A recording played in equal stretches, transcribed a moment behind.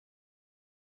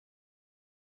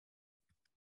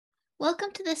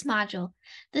Welcome to this module.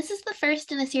 This is the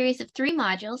first in a series of 3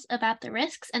 modules about the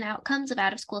risks and outcomes of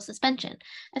out-of-school suspension,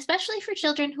 especially for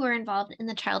children who are involved in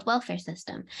the child welfare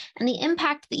system, and the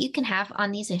impact that you can have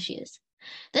on these issues.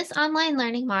 This online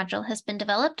learning module has been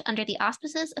developed under the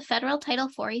auspices of Federal Title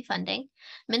IV funding,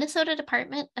 Minnesota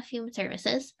Department of Human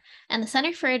Services, and the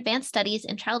Center for Advanced Studies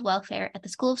in Child Welfare at the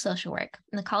School of Social Work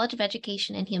in the College of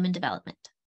Education and Human Development.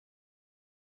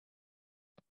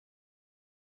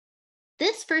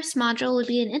 This first module would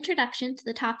be an introduction to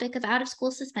the topic of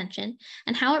out-of-school suspension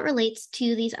and how it relates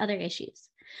to these other issues.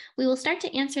 We will start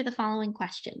to answer the following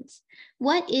questions.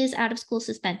 What is out-of-school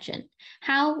suspension?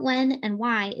 How, when, and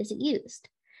why is it used?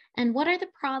 And what are the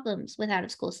problems with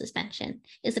out-of-school suspension?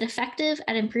 Is it effective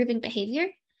at improving behavior?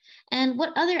 And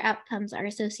what other outcomes are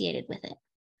associated with it?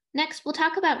 Next, we'll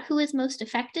talk about who is most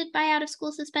affected by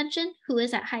out-of-school suspension, who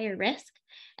is at higher risk,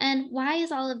 and why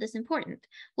is all of this important?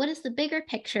 What is the bigger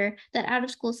picture that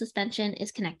out-of-school suspension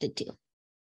is connected to?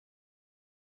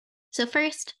 So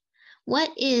first,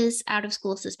 what is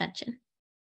out-of-school suspension?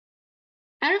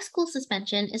 Out-of-school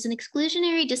suspension is an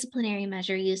exclusionary disciplinary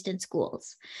measure used in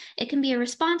schools. It can be a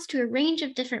response to a range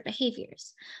of different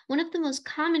behaviors. One of the most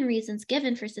common reasons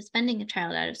given for suspending a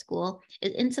child out of school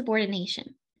is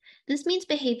insubordination. This means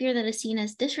behavior that is seen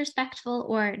as disrespectful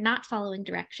or not following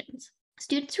directions.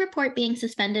 Students report being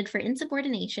suspended for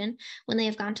insubordination when they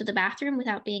have gone to the bathroom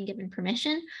without being given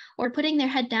permission or putting their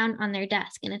head down on their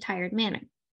desk in a tired manner.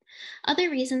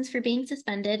 Other reasons for being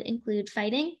suspended include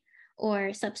fighting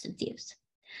or substance use.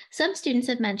 Some students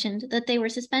have mentioned that they were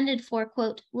suspended for,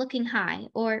 quote, looking high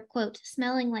or, quote,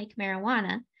 smelling like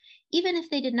marijuana, even if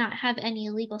they did not have any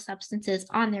illegal substances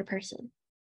on their person.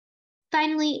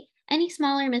 Finally, any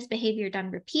smaller misbehavior done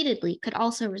repeatedly could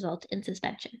also result in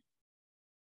suspension.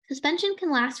 Suspension can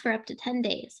last for up to 10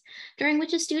 days, during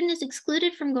which a student is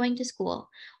excluded from going to school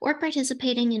or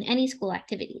participating in any school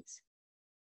activities.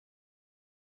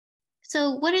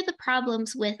 So, what are the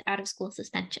problems with out-of-school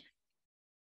suspension?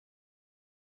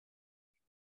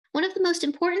 One of the most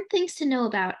important things to know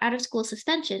about out-of-school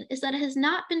suspension is that it has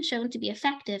not been shown to be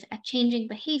effective at changing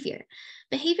behavior.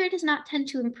 Behavior does not tend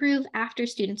to improve after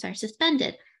students are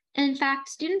suspended, and in fact,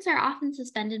 students are often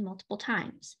suspended multiple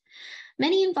times.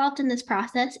 Many involved in this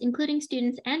process, including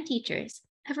students and teachers,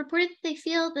 have reported that they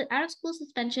feel that out-of-school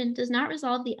suspension does not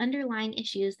resolve the underlying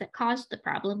issues that caused the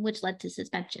problem which led to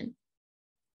suspension.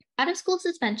 Out-of-school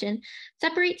suspension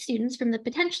separates students from the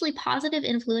potentially positive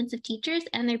influence of teachers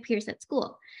and their peers at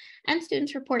school, and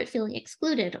students report feeling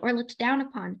excluded or looked down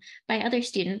upon by other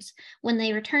students when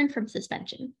they return from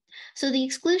suspension. So the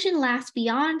exclusion lasts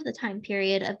beyond the time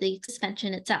period of the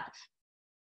suspension itself.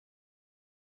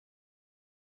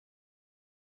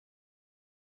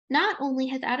 Not only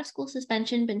has out-of-school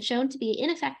suspension been shown to be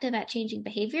ineffective at changing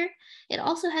behavior, it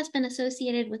also has been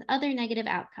associated with other negative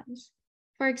outcomes.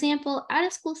 For example,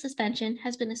 out-of-school suspension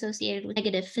has been associated with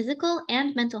negative physical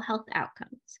and mental health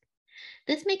outcomes.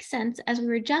 This makes sense as we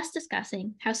were just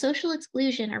discussing how social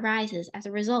exclusion arises as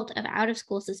a result of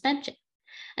out-of-school suspension,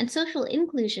 and social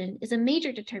inclusion is a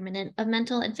major determinant of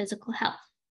mental and physical health.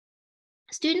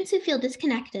 Students who feel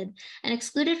disconnected and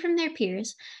excluded from their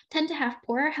peers tend to have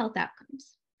poorer health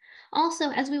outcomes. Also,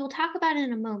 as we will talk about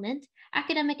in a moment,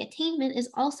 academic attainment is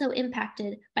also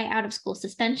impacted by out-of-school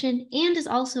suspension and is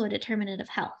also a determinant of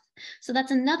health. So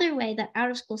that's another way that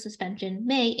out-of-school suspension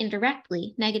may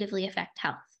indirectly negatively affect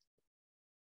health.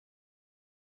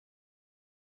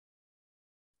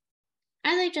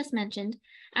 As I just mentioned,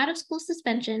 out-of-school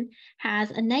suspension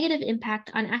has a negative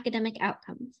impact on academic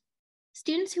outcomes.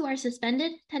 Students who are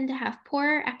suspended tend to have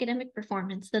poorer academic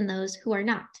performance than those who are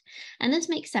not, and this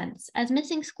makes sense, as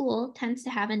missing school tends to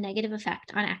have a negative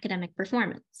effect on academic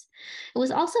performance. It was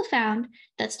also found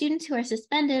that students who are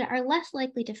suspended are less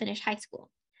likely to finish high school,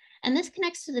 and this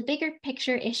connects to the bigger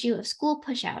picture issue of school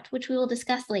pushout, which we will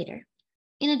discuss later.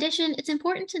 In addition, it's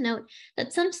important to note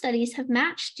that some studies have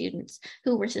matched students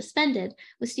who were suspended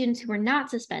with students who were not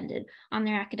suspended on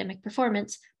their academic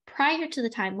performance prior to the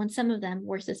time when some of them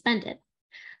were suspended.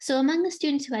 So among the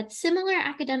students who had similar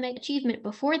academic achievement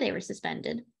before they were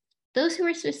suspended, those who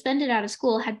were suspended out of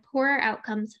school had poorer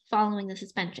outcomes following the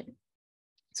suspension.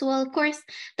 So while, of course,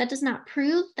 that does not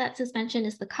prove that suspension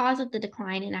is the cause of the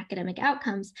decline in academic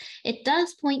outcomes, it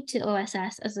does point to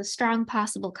OSS as a strong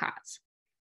possible cause.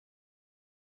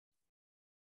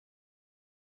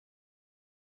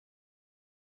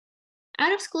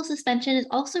 Out-of-school suspension is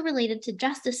also related to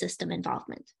justice system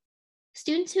involvement.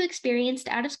 Students who experienced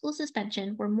out-of-school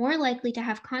suspension were more likely to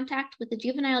have contact with the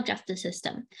juvenile justice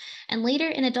system, and later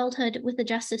in adulthood with the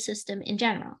justice system in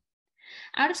general.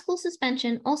 Out-of-school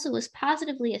suspension also was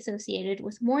positively associated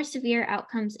with more severe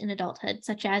outcomes in adulthood,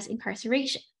 such as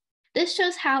incarceration. This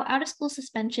shows how out-of-school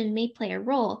suspension may play a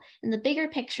role in the bigger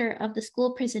picture of the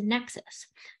school-prison nexus,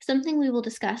 something we will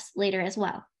discuss later as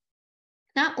well.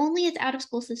 Not only is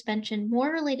out-of-school suspension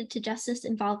more related to justice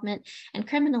involvement and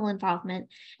criminal involvement,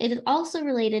 it is also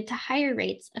related to higher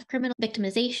rates of criminal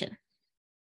victimization.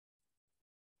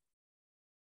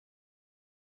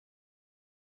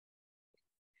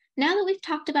 Now that we've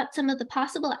talked about some of the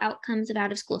possible outcomes of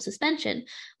out-of-school suspension,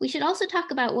 we should also talk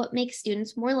about what makes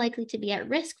students more likely to be at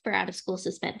risk for out-of-school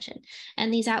suspension,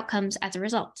 and these outcomes as a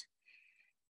result.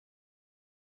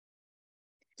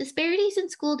 Disparities in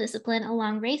school discipline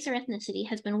along race or ethnicity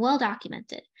has been well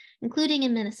documented, including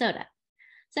in Minnesota.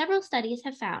 Several studies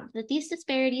have found that these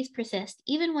disparities persist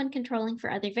even when controlling for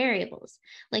other variables,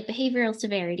 like behavioral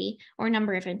severity or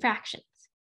number of infractions.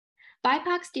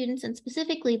 BIPOC students, and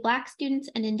specifically Black students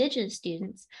and Indigenous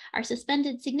students, are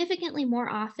suspended significantly more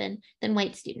often than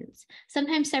white students,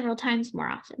 sometimes several times more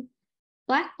often.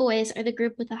 Black boys are the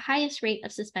group with the highest rate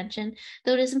of suspension,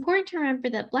 though it is important to remember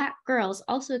that Black girls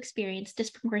also experience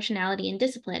disproportionality in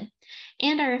discipline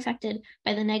and are affected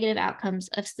by the negative outcomes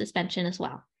of suspension as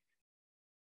well.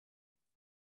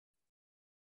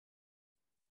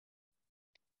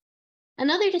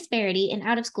 Another disparity in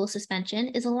out-of-school suspension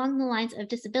is along the lines of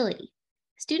disability.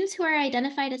 Students who are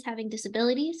identified as having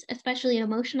disabilities, especially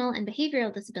emotional and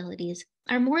behavioral disabilities,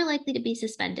 are more likely to be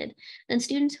suspended than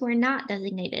students who are not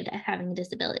designated as having a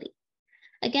disability.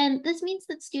 Again, this means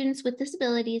that students with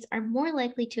disabilities are more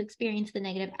likely to experience the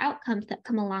negative outcomes that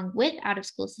come along with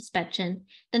out-of-school suspension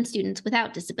than students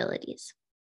without disabilities.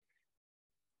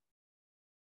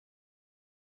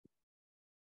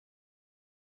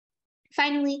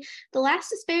 Finally, the last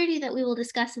disparity that we will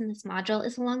discuss in this module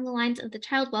is along the lines of the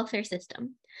child welfare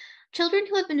system. Children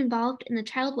who have been involved in the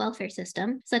child welfare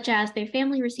system, such as their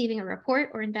family receiving a report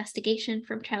or investigation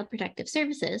from Child Protective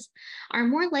Services, are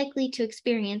more likely to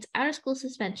experience out-of-school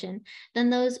suspension than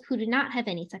those who do not have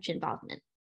any such involvement.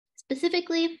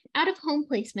 Specifically, out-of-home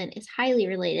placement is highly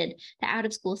related to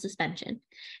out-of-school suspension,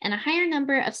 and a higher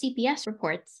number of CPS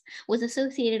reports was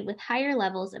associated with higher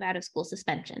levels of out-of-school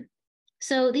suspension.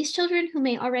 So, these children who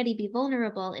may already be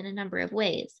vulnerable in a number of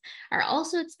ways are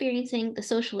also experiencing the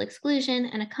social exclusion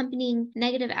and accompanying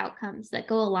negative outcomes that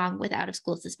go along with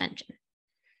out-of-school suspension.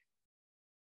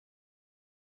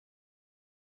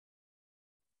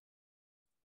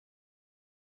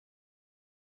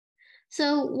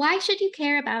 So, why should you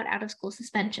care about out-of-school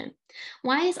suspension?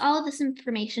 Why is all of this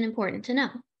information important to know?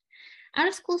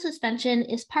 Out-of-school suspension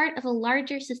is part of a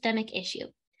larger systemic issue.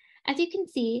 As you can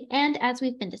see, and as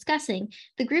we've been discussing,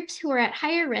 the groups who are at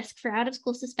higher risk for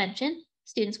out-of-school suspension,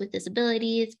 students with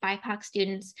disabilities, BIPOC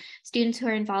students, students who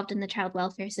are involved in the child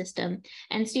welfare system,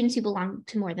 and students who belong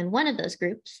to more than one of those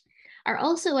groups, are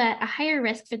also at a higher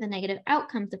risk for the negative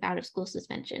outcomes of out-of-school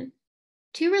suspension.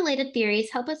 Two related theories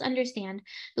help us understand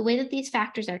the way that these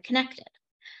factors are connected: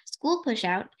 school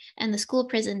pushout and the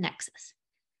school-prison nexus.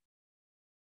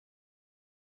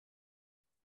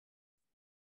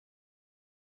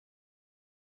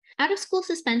 Out-of-school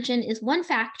suspension is one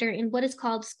factor in what is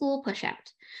called school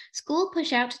pushout. School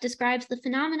pushout describes the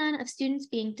phenomenon of students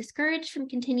being discouraged from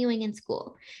continuing in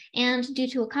school, and due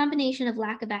to a combination of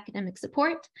lack of academic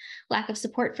support, lack of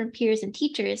support from peers and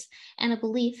teachers, and a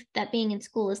belief that being in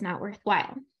school is not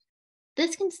worthwhile.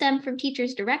 This can stem from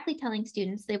teachers directly telling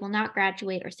students they will not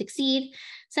graduate or succeed,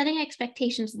 setting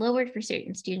expectations lowered for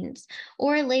certain students,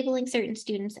 or labeling certain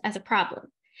students as a problem.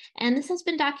 And this has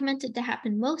been documented to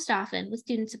happen most often with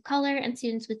students of color and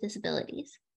students with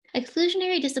disabilities.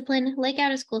 Exclusionary discipline, like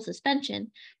out-of-school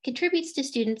suspension, contributes to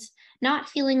students not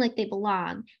feeling like they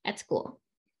belong at school.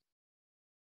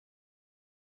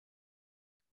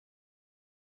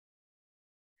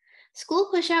 School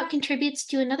pushout contributes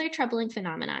to another troubling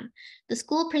phenomenon, the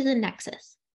school-prison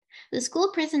nexus. The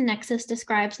school-prison nexus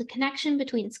describes the connection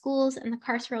between schools and the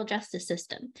carceral justice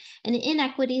system and the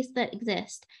inequities that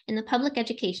exist in the public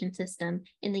education system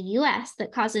in the US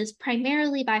that causes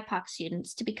primarily BIPOC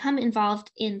students to become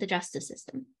involved in the justice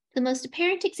system. The most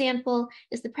apparent example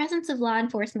is the presence of law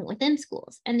enforcement within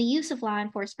schools and the use of law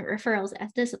enforcement referrals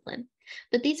as discipline.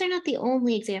 But these are not the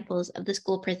only examples of the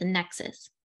school-prison nexus.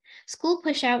 School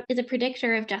pushout is a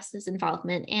predictor of justice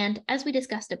involvement, and as we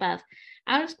discussed above,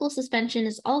 out-of-school suspension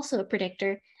is also a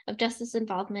predictor of justice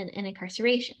involvement and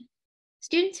incarceration.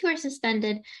 Students who are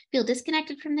suspended feel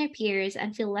disconnected from their peers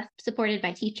and feel less supported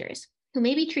by teachers, who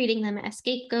may be treating them as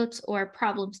scapegoats or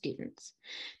problem students.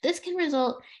 This can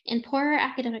result in poorer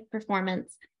academic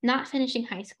performance, not finishing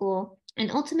high school, and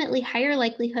ultimately higher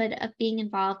likelihood of being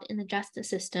involved in the justice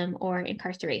system or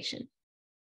incarceration.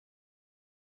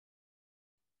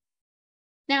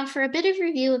 Now, for a bit of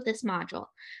review of this module,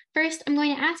 first, I'm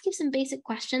going to ask you some basic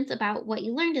questions about what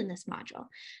you learned in this module.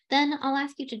 Then I'll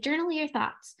ask you to journal your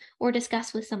thoughts or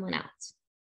discuss with someone else.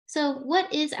 So,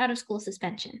 what is out-of-school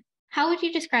suspension? How would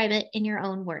you describe it in your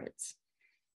own words?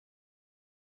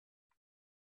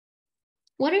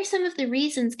 What are some of the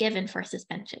reasons given for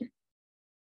suspension?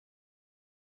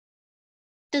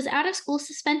 Does out-of-school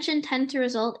suspension tend to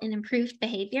result in improved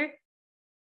behavior?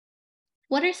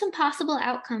 What are some possible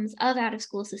outcomes of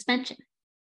out-of-school suspension?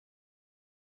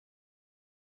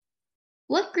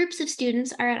 What groups of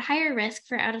students are at higher risk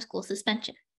for out-of-school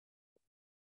suspension?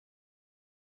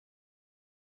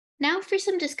 Now for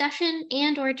some discussion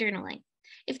and/or journaling.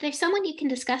 If there's someone you can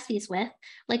discuss these with,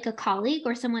 like a colleague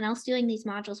or someone else doing these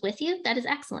modules with you, that is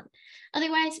excellent.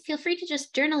 Otherwise, feel free to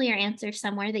just journal your answers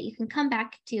somewhere that you can come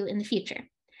back to in the future.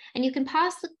 And you can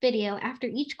pause the video after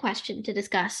each question to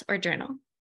discuss or journal.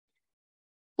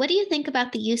 What do you think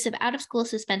about the use of out-of-school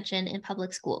suspension in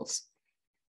public schools?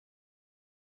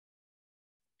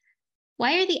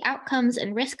 Why are the outcomes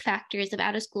and risk factors of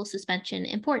out-of-school suspension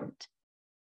important?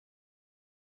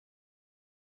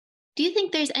 Do you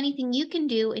think there's anything you can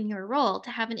do in your role to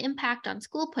have an impact on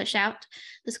school pushout,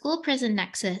 the school-prison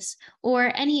nexus,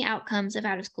 or any outcomes of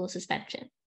out-of-school suspension?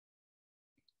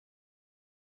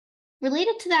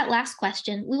 Related to that last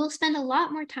question, we will spend a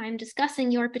lot more time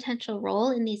discussing your potential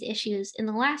role in these issues in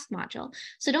the last module,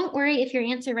 so don't worry if your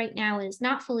answer right now is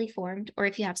not fully formed or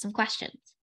if you have some questions.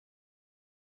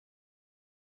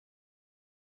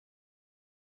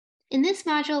 In this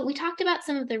module, we talked about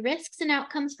some of the risks and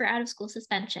outcomes for out-of-school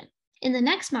suspension. In the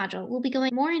next module, we'll be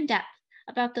going more in depth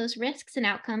about those risks and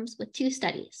outcomes with 2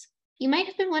 studies. You might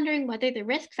have been wondering whether the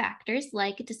risk factors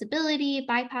like disability,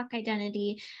 BIPOC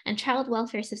identity, and child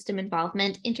welfare system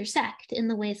involvement intersect in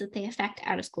the ways that they affect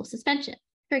out-of-school suspension.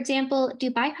 For example,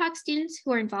 do BIPOC students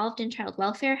who are involved in child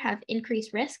welfare have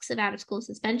increased risks of out-of-school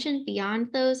suspension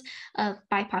beyond those of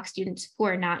BIPOC students who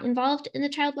are not involved in the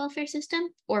child welfare system,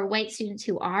 or white students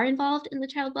who are involved in the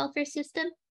child welfare system?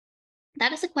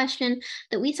 That is a question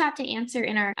that we sought to answer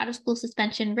in our out-of-school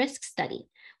suspension risk study,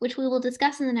 which we will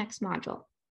discuss in the next module.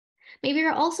 Maybe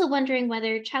you're also wondering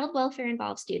whether child welfare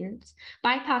involved students,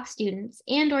 BIPOC students,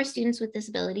 and/or students with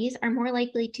disabilities are more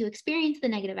likely to experience the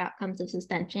negative outcomes of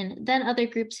suspension than other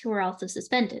groups who are also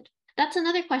suspended. That's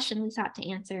another question we sought to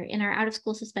answer in our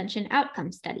out-of-school suspension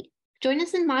outcome study. Join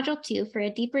us in Module 2 for a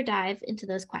deeper dive into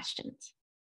those questions.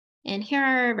 And here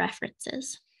are our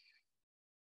references.